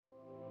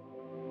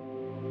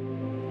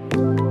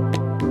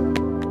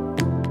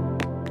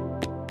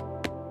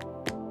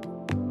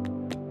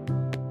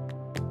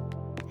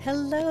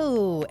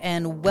Hello,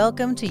 and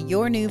welcome to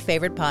your new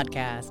favorite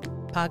podcast,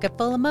 Pocket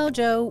Full of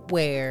Mojo,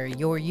 where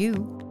you're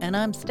you, and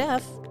I'm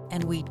Steph,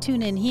 and we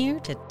tune in here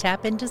to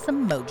tap into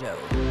some mojo.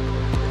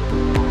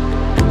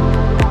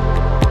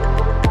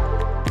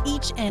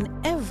 Each and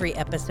every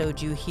episode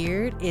you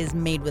hear is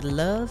made with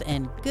love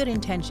and good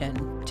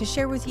intention to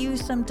share with you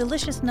some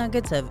delicious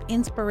nuggets of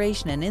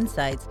inspiration and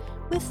insights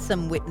with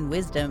some wit and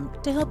wisdom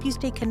to help you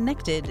stay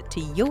connected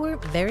to your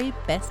very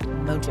best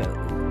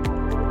mojo.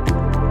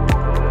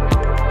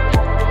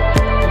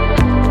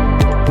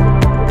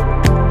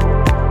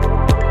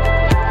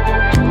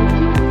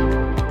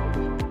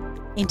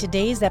 In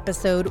today's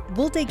episode,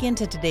 we'll dig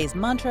into today's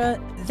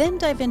mantra, then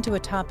dive into a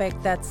topic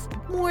that's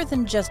more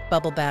than just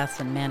bubble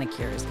baths and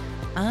manicures.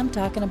 I'm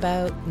talking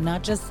about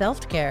not just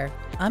self-care,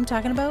 I'm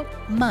talking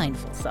about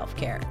mindful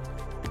self-care.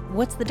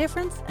 What's the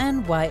difference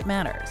and why it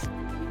matters?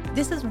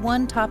 This is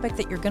one topic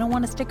that you're going to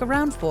want to stick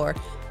around for,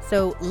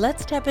 so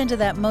let's tap into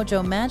that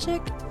mojo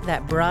magic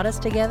that brought us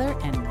together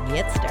and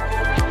get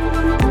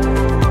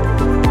started.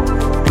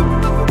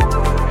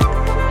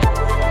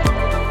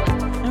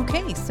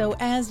 Okay, so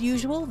as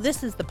usual,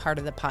 this is the part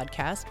of the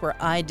podcast where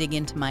I dig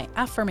into my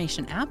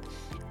affirmation app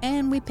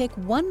and we pick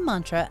one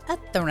mantra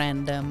at the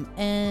random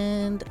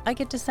and I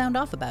get to sound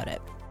off about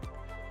it.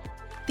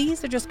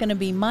 These are just going to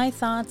be my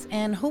thoughts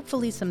and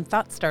hopefully some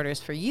thought starters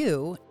for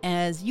you,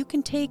 as you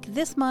can take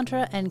this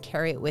mantra and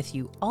carry it with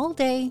you all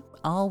day,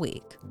 all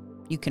week.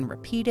 You can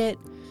repeat it,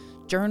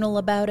 journal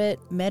about it,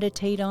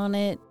 meditate on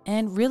it,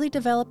 and really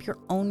develop your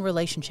own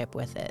relationship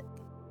with it,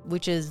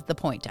 which is the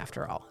point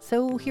after all.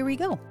 So here we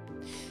go.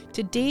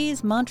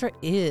 Today's mantra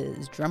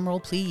is,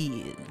 drumroll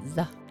please,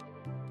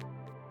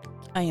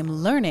 I am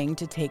learning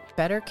to take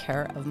better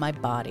care of my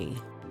body.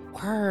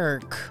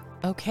 Work.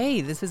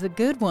 Okay, this is a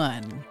good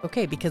one.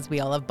 Okay, because we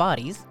all have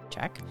bodies,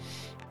 check.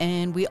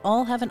 And we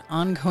all have an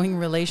ongoing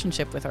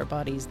relationship with our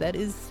bodies that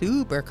is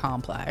super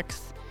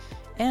complex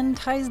and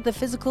ties the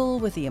physical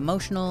with the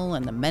emotional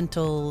and the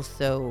mental.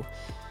 So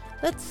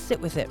let's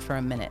sit with it for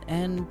a minute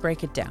and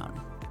break it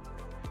down.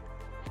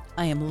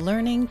 I am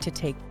learning to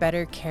take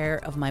better care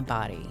of my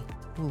body.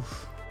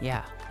 Oof,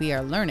 yeah, we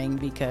are learning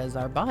because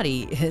our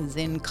body is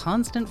in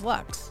constant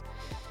flux.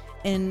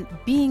 And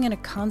being in a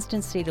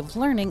constant state of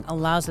learning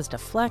allows us to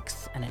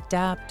flex and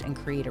adapt and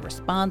create a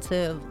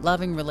responsive,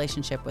 loving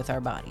relationship with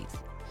our bodies.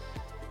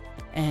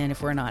 And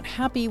if we're not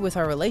happy with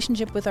our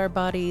relationship with our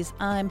bodies,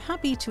 I'm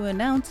happy to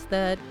announce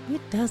that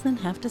it doesn't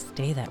have to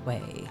stay that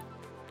way.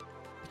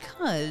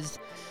 Because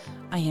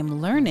I am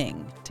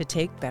learning to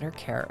take better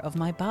care of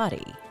my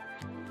body.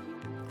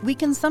 We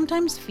can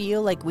sometimes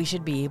feel like we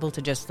should be able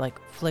to just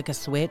flick a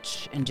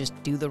switch and just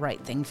do the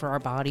right thing for our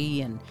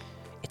body, and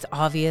it's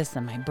obvious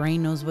and my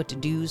brain knows what to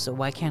do, so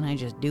why can't I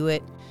just do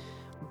it?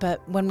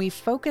 But when we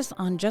focus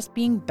on just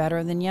being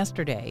better than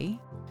yesterday,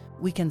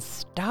 we can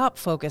stop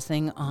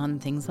focusing on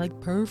things like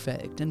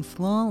perfect and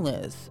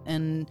flawless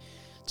and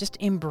just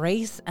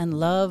embrace and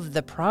love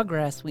the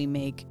progress we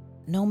make,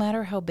 no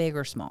matter how big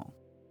or small.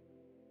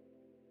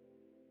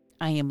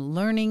 I am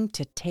learning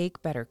to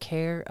take better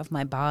care of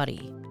my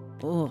body.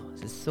 Oh,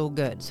 this is so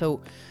good.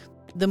 So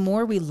the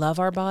more we love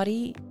our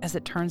body, as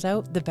it turns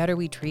out, the better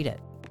we treat it.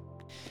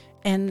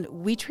 And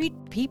we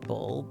treat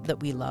people that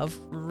we love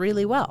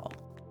really well.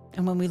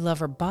 And when we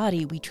love our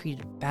body, we treat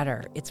it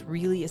better. It's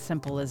really as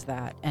simple as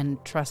that.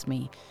 And trust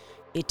me,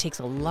 it takes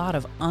a lot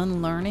of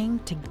unlearning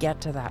to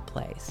get to that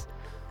place.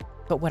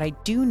 But what I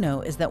do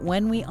know is that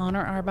when we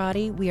honor our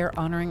body, we are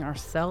honoring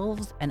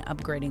ourselves and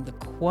upgrading the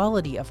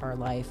quality of our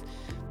life,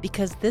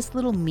 because this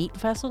little meat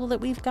vessel that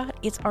we've got,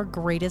 it's our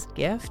greatest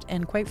gift.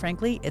 And quite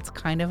frankly, it's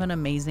kind of an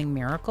amazing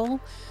miracle.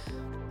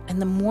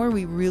 And the more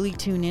we really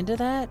tune into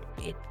that,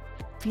 it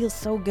feels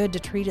so good to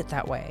treat it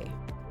that way.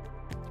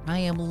 I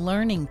am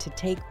learning to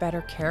take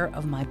better care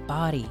of my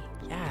body.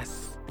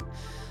 Yes.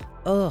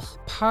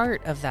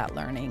 Part of that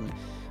learning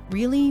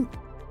really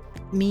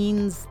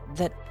means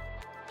that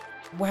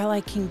while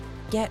I can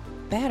get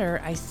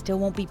better, I still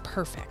won't be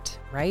perfect,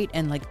 right?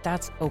 And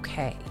that's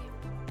okay,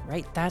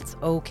 right? That's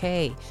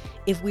okay.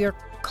 If we are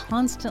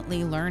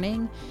constantly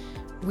learning,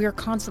 we are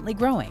constantly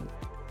growing.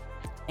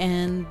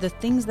 And the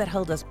things that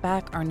held us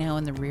back are now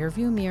in the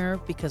rearview mirror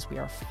because we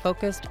are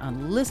focused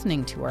on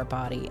listening to our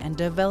body and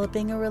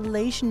developing a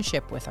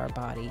relationship with our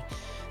body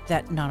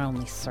that not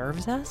only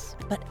serves us,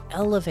 but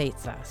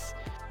elevates us.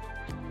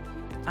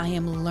 I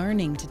am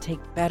learning to take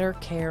better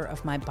care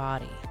of my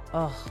body.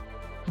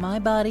 My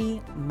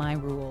body, my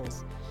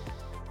rules.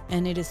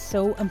 And it is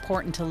so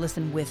important to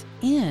listen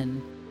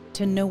within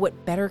to know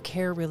what better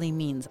care really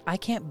means. I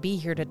can't be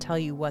here to tell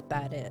you what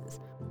that is,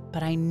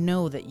 but I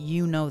know that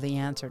you know the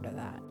answer to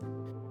that.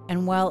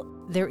 And while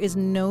there is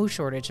no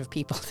shortage of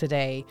people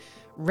today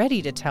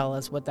ready to tell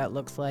us what that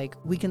looks like,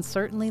 we can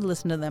certainly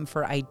listen to them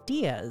for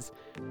ideas,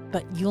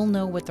 but you'll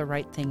know what the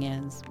right thing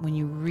is when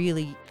you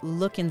really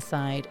look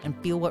inside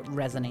and feel what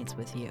resonates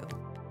with you.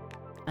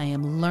 I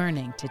am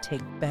learning to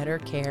take better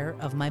care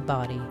of my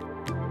body.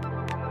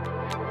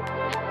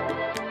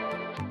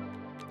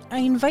 I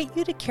invite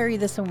you to carry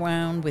this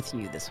around with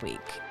you this week.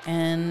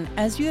 And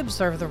as you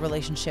observe the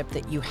relationship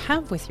that you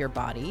have with your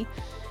body,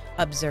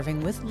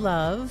 observing with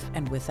love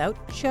and without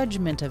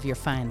judgment of your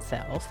fine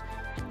self,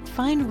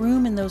 find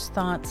room in those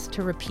thoughts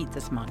to repeat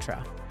this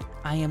mantra.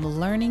 I am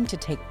learning to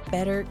take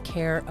better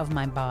care of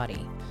my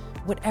body,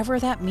 whatever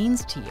that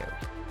means to you.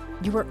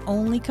 You are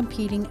only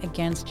competing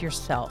against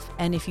yourself.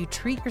 And if you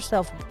treat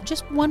yourself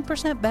just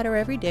 1% better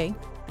every day,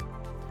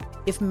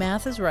 if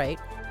math is right,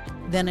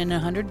 then in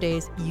 100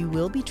 days, you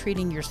will be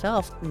treating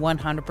yourself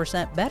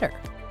 100% better.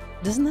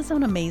 Doesn't that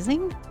sound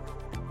amazing?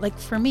 Like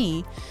for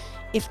me,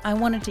 if I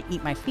wanted to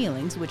eat my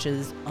feelings, which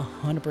is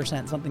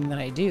 100% something that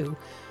I do,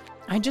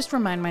 I just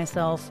remind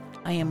myself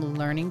I am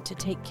learning to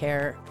take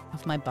care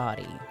of my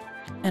body.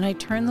 And I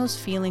turn those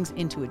feelings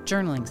into a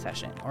journaling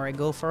session, or I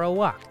go for a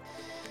walk.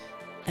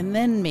 And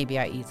then maybe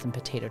I eat some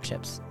potato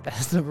chips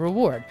as a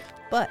reward.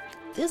 But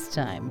this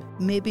time,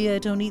 maybe I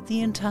don't eat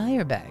the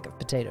entire bag of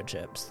potato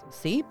chips.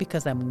 See,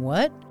 because I'm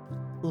what?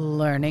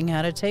 Learning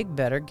how to take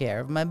better care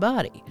of my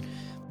body.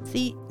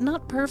 See,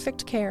 not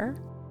perfect care.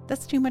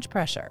 That's too much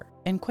pressure.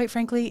 And quite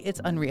frankly, it's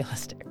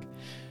unrealistic.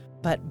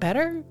 But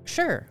better?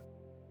 Sure.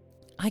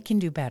 I can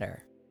do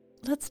better.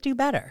 Let's do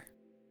better.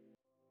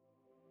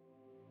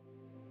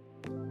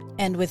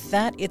 And with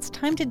that, it's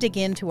time to dig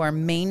into our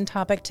main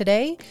topic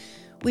today,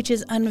 which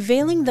is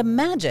unveiling the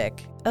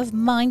magic of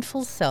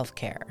mindful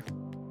self-care,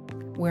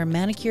 where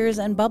manicures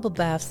and bubble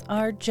baths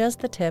are just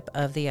the tip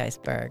of the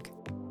iceberg.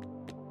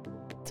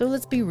 So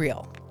let's be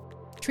real.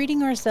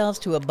 Treating ourselves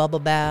to a bubble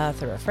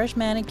bath or a fresh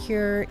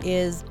manicure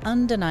is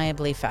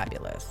undeniably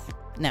fabulous.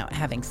 Now,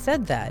 having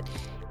said that,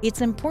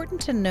 it's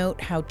important to note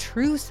how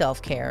true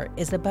self-care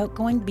is about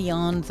going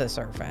beyond the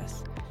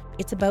surface.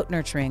 It's about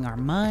nurturing our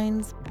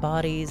minds,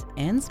 bodies,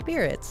 and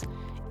spirits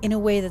in a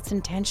way that's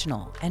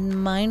intentional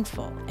and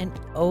mindful and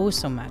oh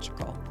so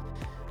magical.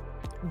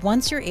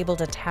 Once you're able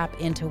to tap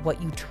into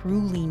what you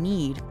truly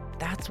need,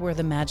 that's where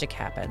the magic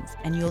happens,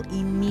 and you'll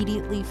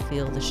immediately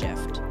feel the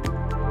shift.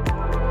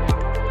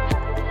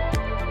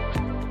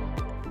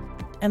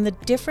 And the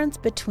difference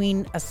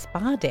between a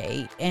spa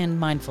day and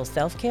mindful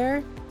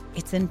self-care,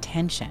 it's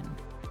intention.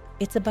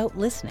 It's about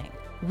listening,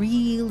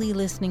 really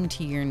listening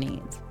to your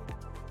needs.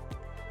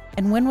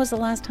 And when was the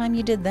last time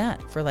you did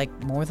that for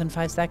more than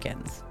 5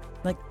 seconds?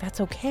 That's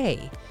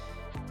okay.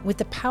 With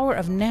the power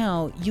of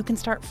now, you can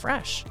start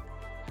fresh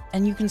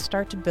and you can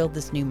start to build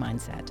this new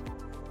mindset.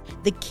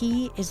 The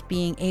key is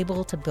being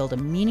able to build a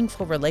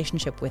meaningful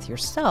relationship with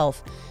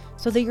yourself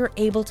so that you're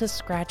able to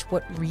scratch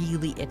what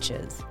really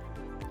itches.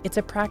 It's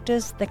a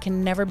practice that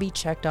can never be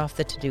checked off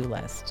the to-do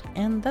list,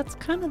 and that's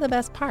kind of the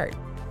best part.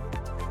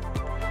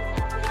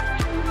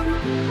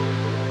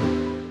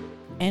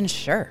 And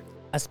sure,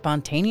 a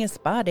spontaneous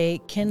spa day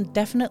can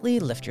definitely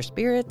lift your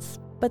spirits,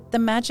 but the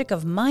magic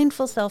of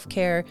mindful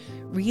self-care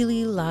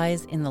really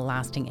lies in the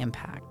lasting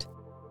impact.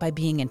 By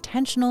being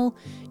intentional,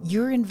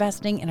 you're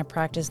investing in a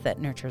practice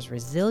that nurtures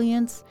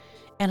resilience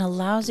and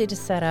allows you to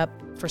set up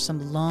for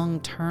some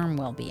long-term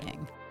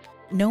well-being.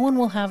 No one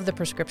will have the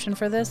prescription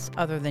for this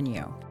other than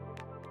you.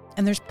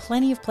 And there's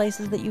plenty of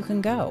places that you can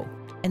go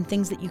and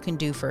things that you can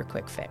do for a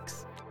quick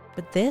fix.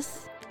 But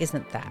this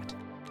isn't that.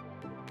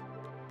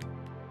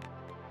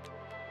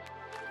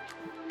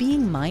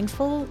 Being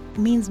mindful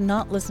means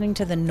not listening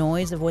to the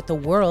noise of what the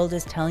world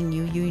is telling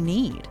you you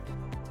need.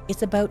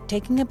 It's about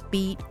taking a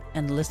beat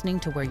and listening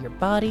to where your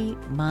body,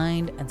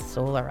 mind, and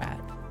soul are at,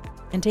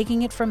 and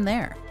taking it from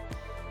there.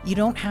 You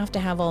don't have to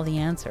have all the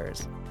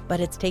answers,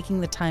 but it's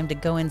taking the time to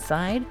go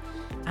inside,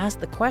 ask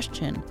the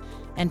question,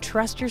 and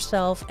trust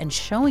yourself and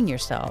showing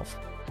yourself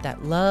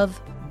that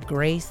love,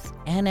 grace,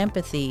 and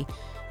empathy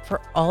for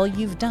all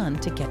you've done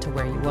to get to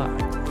where you are.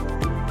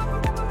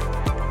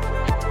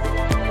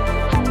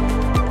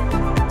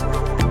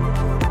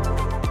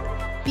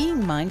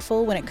 Being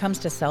mindful when it comes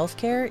to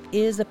self-care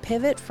is a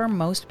pivot for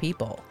most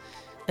people.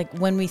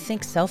 When we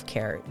think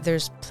self-care,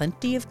 there's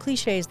plenty of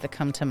cliches that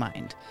come to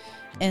mind.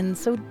 And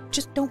so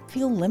just don't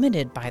feel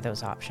limited by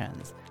those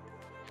options.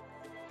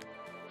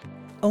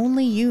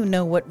 Only you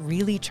know what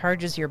really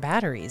charges your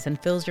batteries and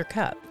fills your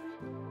cup.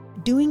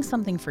 Doing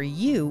something for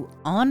you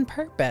on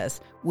purpose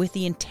with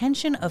the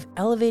intention of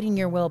elevating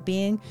your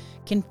well-being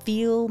can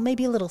feel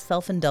maybe a little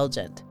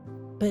self-indulgent,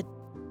 but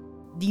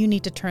you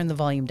need to turn the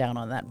volume down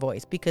on that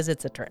voice because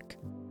it's a trick.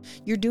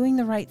 You're doing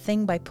the right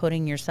thing by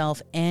putting yourself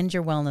and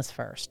your wellness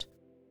first.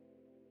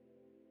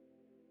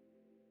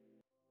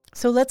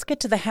 So let's get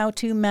to the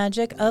how-to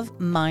magic of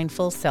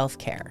mindful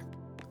self-care.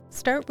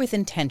 Start with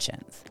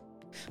intentions.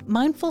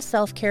 Mindful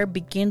self-care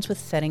begins with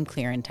setting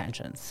clear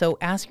intentions. So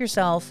ask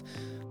yourself,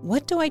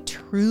 what do I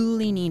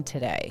truly need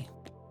today?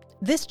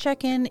 This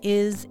check-in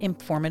is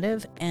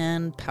informative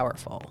and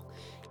powerful.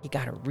 You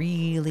gotta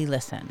really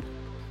listen.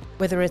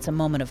 Whether it's a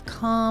moment of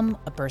calm,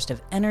 a burst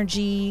of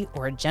energy,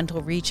 or a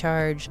gentle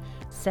recharge,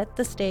 set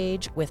the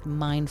stage with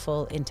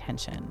mindful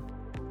intention.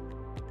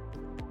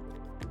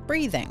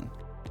 Breathing,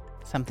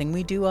 something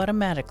we do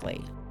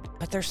automatically.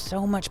 but there's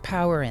so much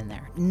power in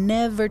there,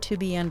 never to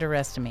be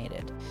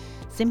underestimated.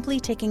 Simply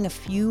taking a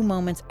few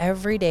moments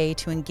every day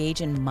to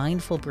engage in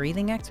mindful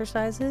breathing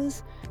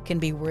exercises can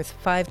be worth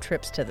 5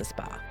 trips to the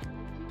spa.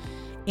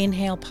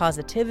 Inhale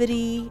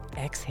positivity,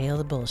 exhale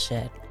the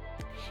bullshit.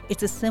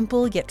 It's a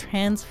simple yet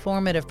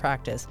transformative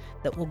practice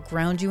that will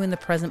ground you in the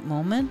present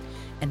moment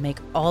and make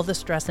all the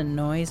stress and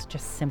noise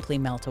just simply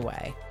melt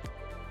away.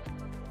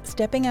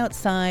 Stepping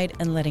outside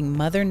and letting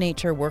Mother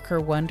Nature work her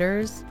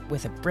wonders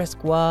with a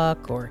brisk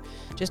walk or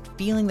just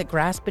feeling the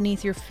grass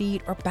beneath your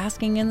feet or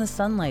basking in the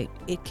sunlight,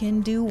 it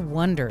can do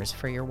wonders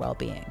for your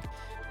well-being,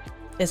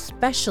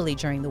 especially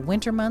during the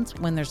winter months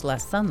when there's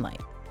less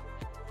sunlight.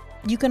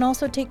 You can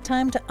also take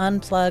time to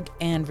unplug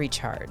and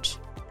recharge.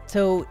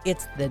 So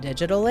it's the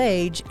digital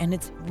age, and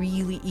it's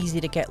really easy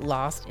to get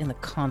lost in the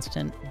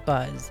constant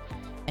buzz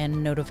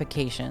and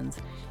notifications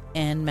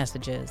and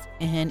messages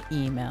and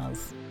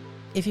emails.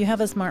 If you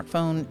have a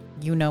smartphone,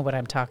 you know what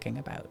I'm talking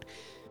about.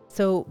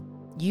 So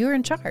you're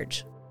in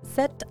charge.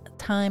 Set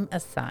time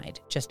aside.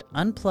 Just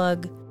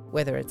unplug,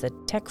 whether it's a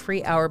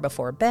tech-free hour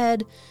before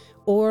bed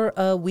or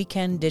a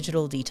weekend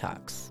digital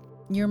detox.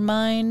 Your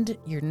mind,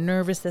 your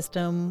nervous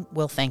system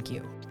will thank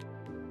you.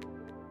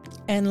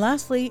 And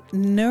lastly,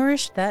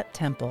 nourish that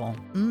temple.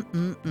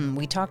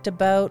 We talked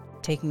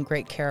about taking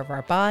great care of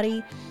our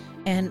body,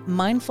 and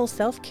mindful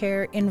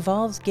self-care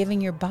involves giving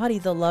your body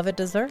the love it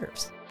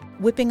deserves.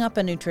 Whipping up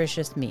a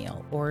nutritious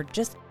meal, or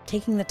just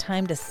taking the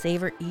time to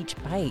savor each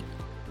bite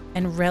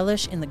and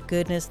relish in the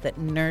goodness that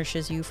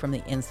nourishes you from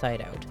the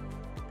inside out.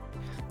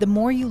 The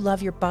more you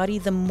love your body,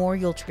 the more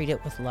you'll treat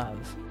it with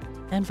love,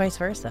 and vice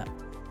versa.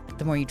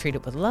 The more you treat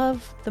it with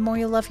love, the more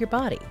you'll love your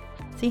body.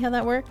 See how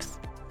that works?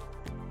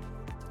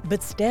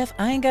 But Steph,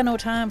 I ain't got no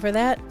time for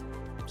that.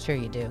 Sure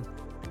you do.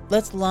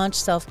 Let's launch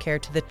self-care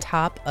to the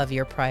top of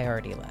your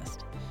priority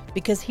list.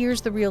 Because here's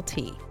the real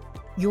tea.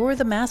 You're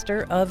the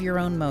master of your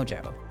own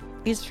mojo.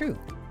 It's true.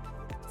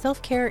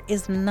 Self-care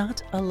is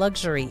not a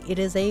luxury. It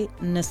is a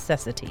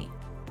necessity.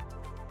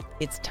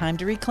 It's time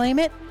to reclaim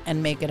it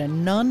and make it a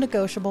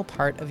non-negotiable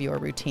part of your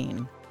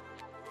routine.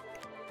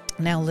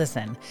 Now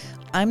listen,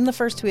 I'm the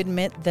first to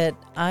admit that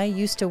I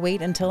used to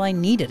wait until I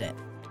needed it.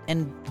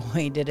 And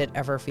boy, did it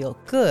ever feel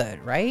good,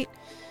 right?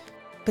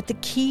 But the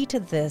key to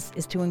this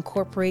is to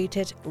incorporate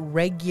it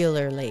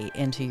regularly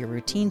into your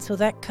routine so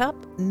that cup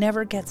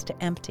never gets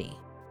to empty.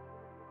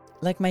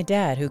 Like my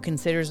dad, who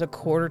considers a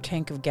quarter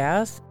tank of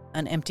gas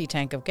an empty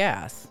tank of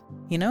gas.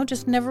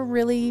 Just never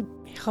really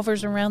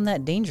hovers around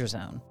that danger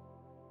zone.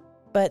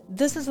 But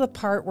this is the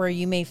part where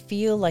you may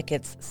feel like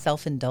it's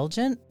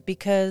self-indulgent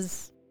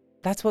because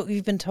that's what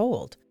we've been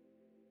told.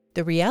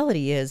 The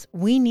reality is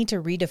we need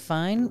to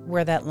redefine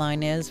where that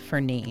line is for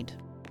need.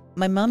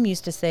 My mom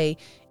used to say,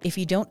 if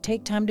you don't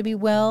take time to be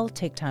well,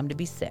 take time to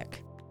be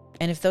sick.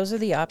 And if those are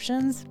the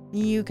options,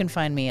 you can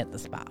find me at the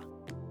spa.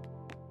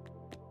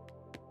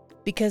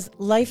 Because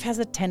life has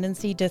a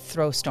tendency to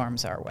throw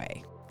storms our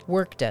way.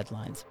 Work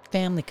deadlines,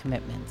 family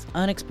commitments,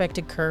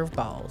 unexpected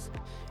curveballs.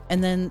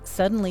 And then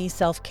suddenly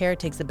self-care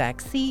takes a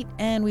back seat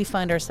and we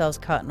find ourselves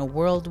caught in a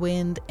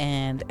whirlwind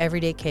and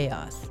everyday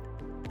chaos.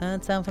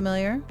 That sound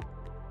familiar?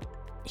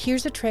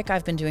 Here's a trick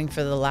I've been doing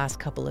for the last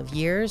couple of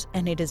years,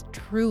 and it has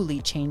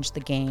truly changed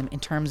the game in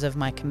terms of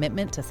my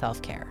commitment to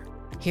self-care.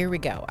 Here we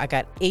go. I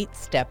got 8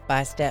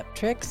 step-by-step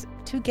tricks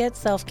to get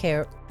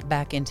self-care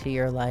back into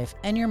your life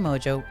and your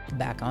mojo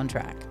back on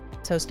track.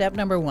 So step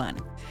number 1,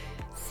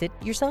 sit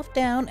yourself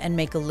down and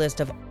make a list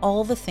of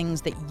all the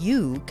things that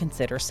you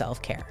consider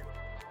self-care.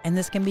 And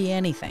this can be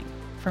anything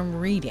from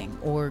reading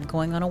or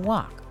going on a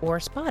walk or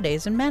spa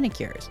days and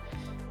manicures.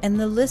 And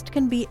the list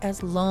can be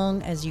as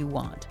long as you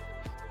want.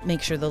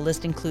 Make sure the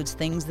list includes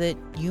things that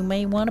you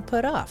may want to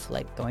put off,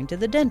 like going to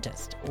the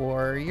dentist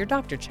or your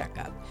doctor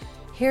checkup,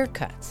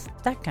 haircuts,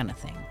 that kind of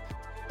thing.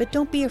 But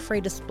don't be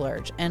afraid to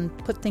splurge and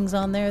put things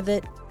on there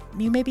that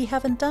you maybe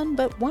haven't done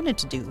but wanted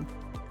to do.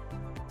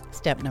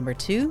 Step number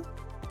 2,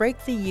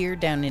 break the year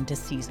down into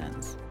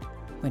seasons.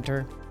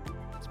 Winter,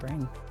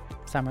 spring,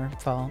 summer,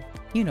 fall,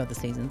 you know the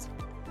seasons.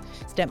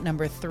 Step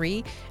number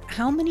 3,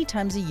 how many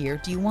times a year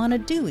do you want to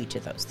do each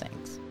of those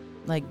things?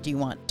 Like, do you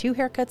want 2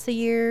 haircuts a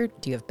year?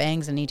 Do you have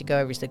bangs and need to go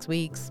every 6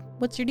 weeks?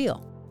 What's your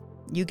deal?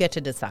 You get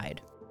to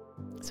decide.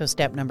 So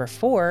step number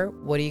 4,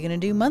 what are you going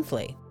to do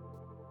monthly?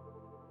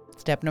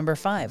 Step number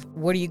 5,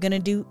 what are you going to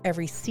do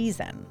every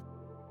season?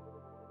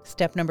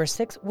 Step number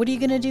 6, what are you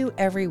going to do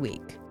every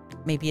week?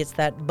 Maybe it's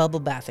that bubble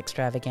bath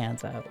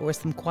extravaganza or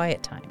some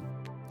quiet time.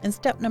 And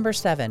step number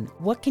 7,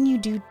 what can you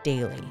do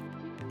daily?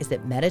 Is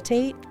it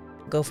meditate,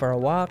 go for a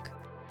walk,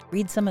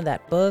 read some of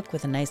that book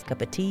with a nice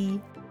cup of tea?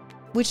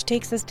 Which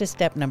takes us to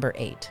step number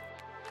 8,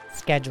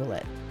 schedule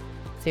it.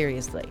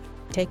 Seriously,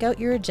 take out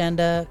your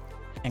agenda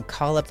and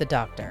call up the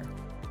doctor,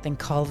 then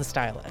call the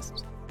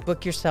stylist.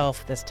 Book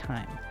yourself this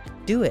time.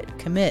 Do it,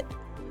 commit,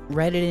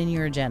 write it in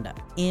your agenda,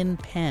 in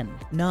pen,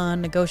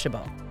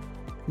 non-negotiable.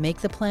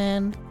 Make the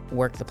plan,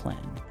 work the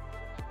plan.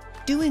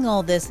 Doing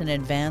all this in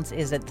advance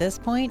is at this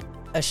point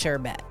a sure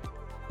bet.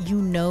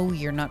 You know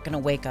you're not going to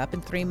wake up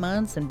in 3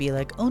 months and be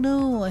like, oh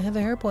no, I have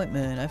a hair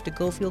appointment. I have to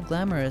go feel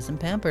glamorous and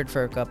pampered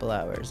for a couple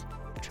hours.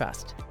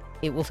 Trust,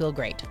 it will feel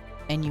great.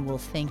 And you will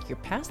thank your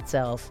past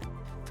self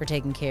for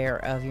taking care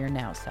of your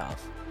now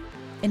self.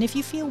 And if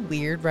you feel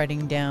weird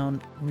writing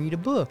down, read a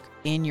book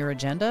in your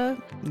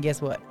agenda,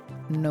 guess what?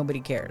 Nobody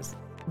cares.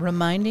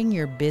 Reminding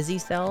your busy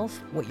self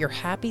what your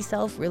happy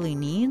self really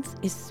needs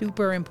is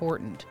super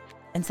important.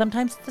 And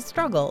sometimes it's a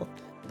struggle,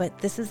 but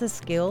this is a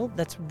skill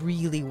that's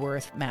really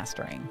worth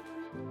mastering.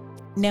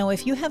 Now,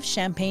 if you have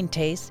champagne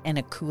taste and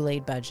a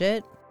Kool-Aid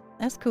budget,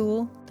 that's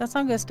cool. That's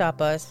not going to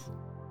stop us.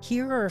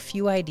 Here are a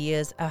few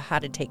ideas of how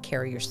to take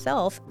care of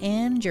yourself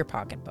and your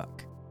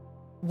pocketbook.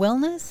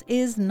 Wellness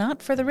is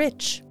not for the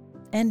rich.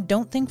 And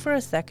don't think for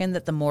a second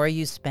that the more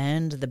you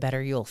spend, the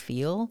better you'll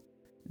feel.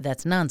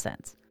 That's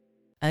nonsense.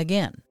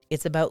 Again,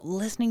 it's about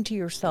listening to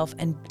yourself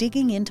and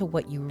digging into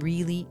what you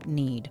really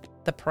need.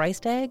 The price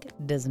tag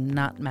does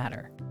not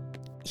matter.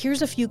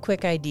 Here's a few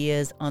quick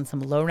ideas on some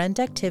low-rent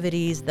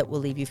activities that will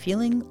leave you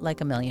feeling like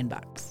 $1 million.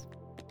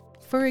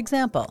 For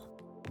example,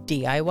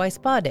 DIY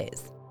spa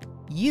days.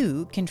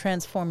 You can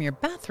transform your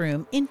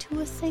bathroom into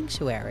a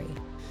sanctuary.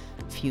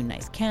 A few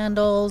nice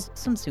candles,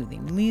 some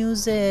soothing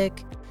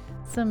music,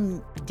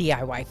 some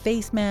DIY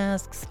face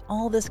masks.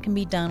 All this can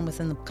be done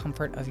within the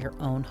comfort of your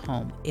own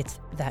home. It's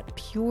that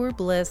pure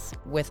bliss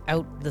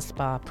without the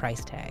spa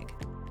price tag.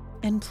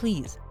 And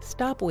please,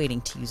 stop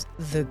waiting to use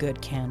the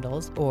good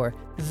candles or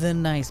the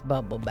nice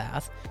bubble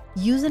bath.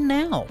 Use it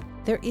now.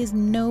 There is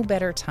no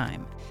better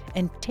time.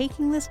 And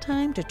taking this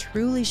time to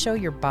truly show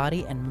your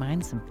body and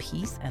mind some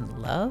peace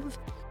and love,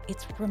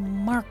 it's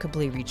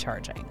remarkably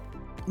recharging.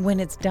 When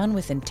it's done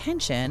with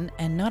intention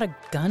and not a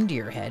gun to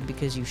your head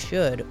because you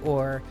should,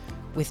 or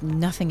with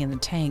nothing in the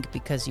tank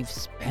because you've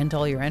spent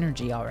all your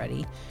energy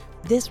already,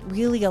 this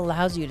really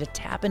allows you to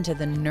tap into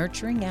the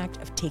nurturing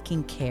act of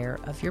taking care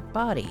of your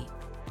body.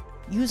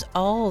 Use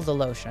all the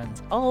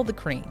lotions, all the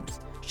creams.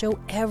 Show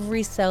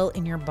every cell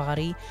in your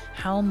body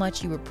how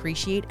much you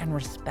appreciate and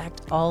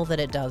respect all that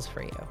it does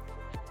for you.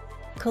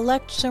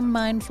 Collect some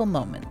mindful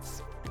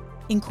moments.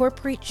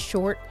 Incorporate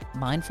short,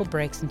 mindful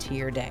breaks into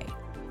your day.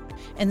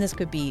 And this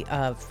could be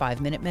a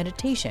 5-minute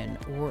meditation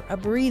or a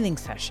breathing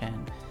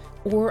session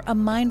or a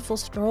mindful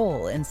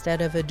stroll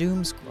instead of a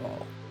doom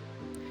scroll.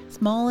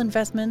 Small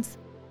investments,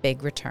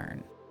 big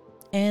return.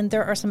 And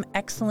there are some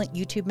excellent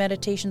YouTube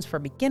meditations for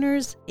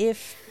beginners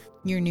if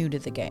you're new to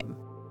the game.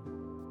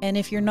 And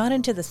if you're not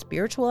into the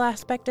spiritual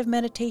aspect of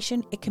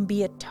meditation, it can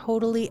be a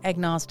totally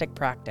agnostic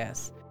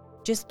practice.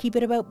 Just keep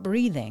it about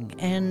breathing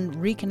and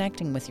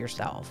reconnecting with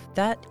yourself.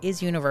 That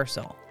is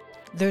universal.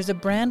 There's a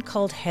brand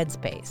called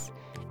Headspace,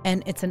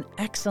 and it's an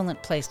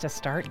excellent place to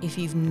start if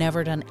you've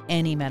never done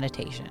any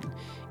meditation.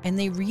 And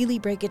they really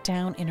break it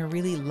down in a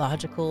really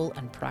logical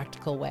and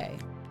practical way.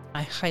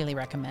 I highly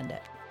recommend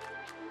it.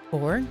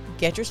 Or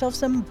get yourself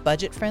some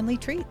budget-friendly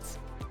treats.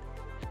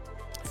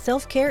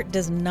 Self-care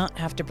does not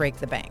have to break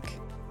the bank.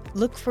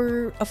 Look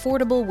for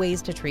affordable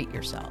ways to treat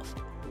yourself.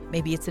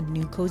 Maybe it's a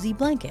new cozy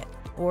blanket,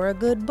 or a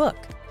good book,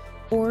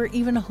 or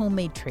even a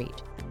homemade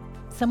treat.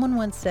 Someone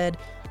once said,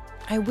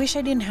 I wish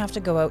I didn't have to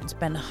go out and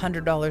spend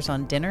 $100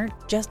 on dinner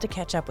just to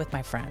catch up with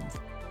my friends.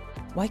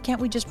 Why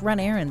can't we just run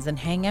errands and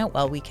hang out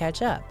while we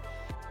catch up?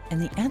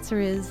 And the answer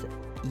is,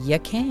 you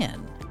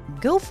can.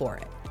 Go for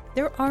it.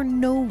 There are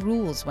no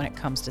rules when it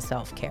comes to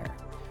self-care.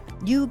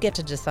 You get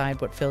to decide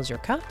what fills your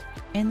cup,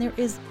 and there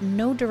is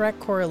no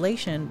direct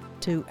correlation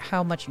to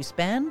how much you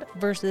spend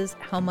versus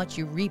how much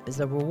you reap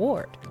as a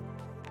reward.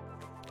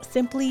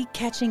 Simply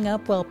catching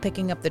up while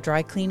picking up the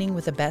dry cleaning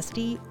with a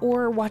bestie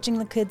or watching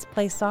the kids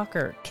play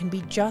soccer can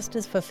be just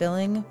as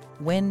fulfilling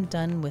when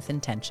done with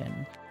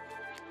intention.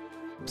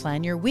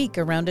 Plan your week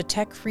around a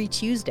tech-free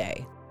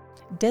Tuesday.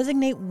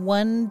 Designate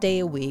one day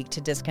a week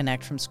to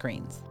disconnect from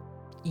screens.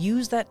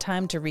 Use that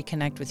time to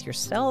reconnect with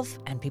yourself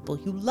and people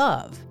you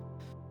love.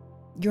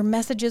 Your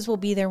messages will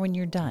be there when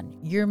you're done.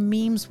 Your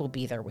memes will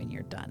be there when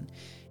you're done.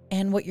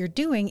 And what you're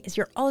doing is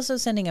you're also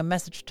sending a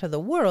message to the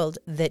world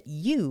that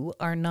you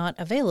are not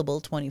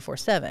available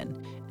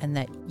 24/7 and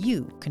that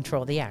you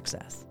control the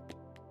access.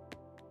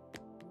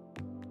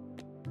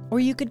 Or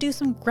you could do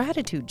some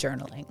gratitude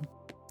journaling.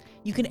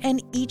 You can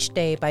end each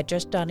day by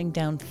just jotting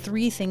down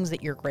 3 things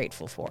that you're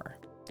grateful for.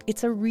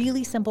 It's a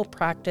really simple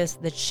practice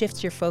that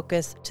shifts your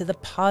focus to the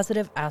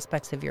positive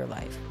aspects of your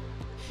life.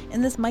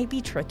 And this might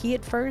be tricky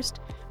at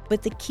first,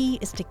 but the key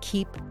is to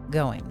keep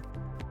going.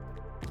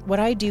 What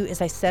I do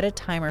is I set a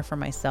timer for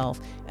myself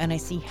and I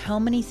see how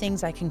many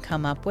things I can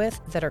come up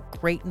with that are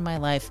great in my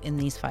life in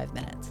these 5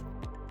 minutes.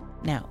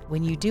 Now,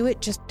 when you do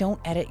it, just don't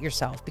edit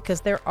yourself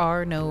because there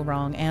are no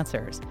wrong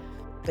answers.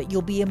 But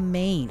you'll be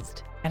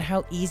amazed at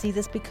how easy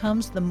this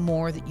becomes the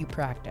more that you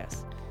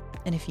practice.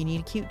 And if you need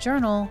a cute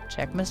journal,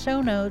 check my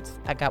show notes.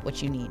 I got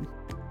what you need.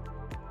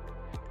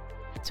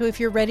 So if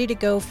you're ready to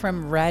go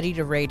from ratty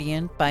to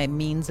radiant by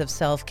means of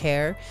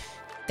self-care,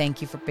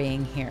 thank you for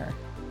being here.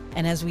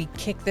 And as we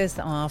kick this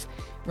off,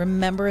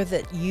 remember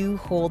that you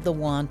hold the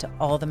wand to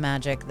all the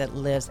magic that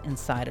lives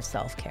inside of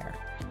self-care.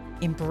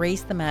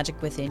 Embrace the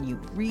magic within you.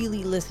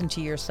 Really listen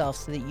to yourself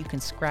so that you can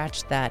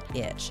scratch that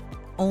itch.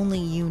 Only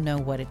you know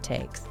what it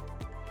takes.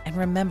 And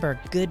remember,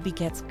 good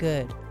begets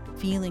good.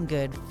 Feeling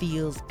good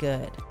feels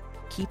good.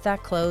 Keep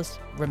that close.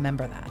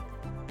 Remember that.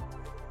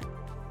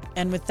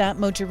 And with that,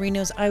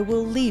 Mojarinos, I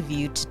will leave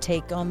you to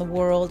take on the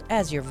world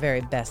as your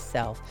very best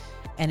self.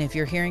 And if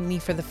you're hearing me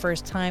for the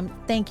first time,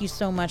 thank you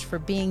so much for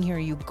being here,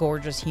 you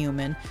gorgeous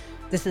human.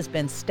 This has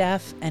been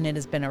Steph, and it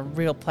has been a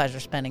real pleasure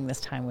spending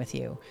this time with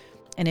you.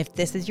 And if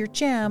this is your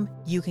jam,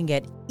 you can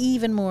get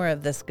even more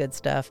of this good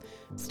stuff,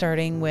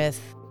 starting with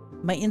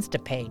my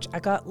Insta page. I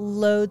got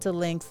loads of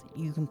links.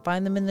 You can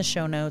find them in the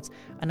show notes,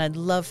 and I'd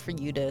love for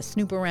you to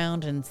snoop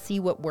around and see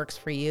what works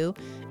for you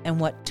and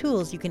what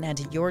tools you can add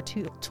to your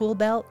tool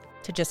belt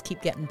to just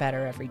keep getting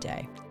better every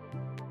day.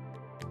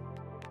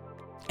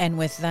 And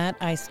with that,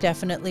 I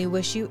definitely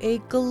wish you a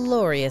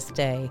glorious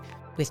day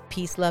with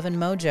peace, love, and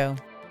mojo.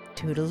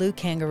 Toodaloo,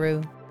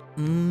 kangaroo.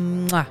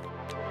 Mwah.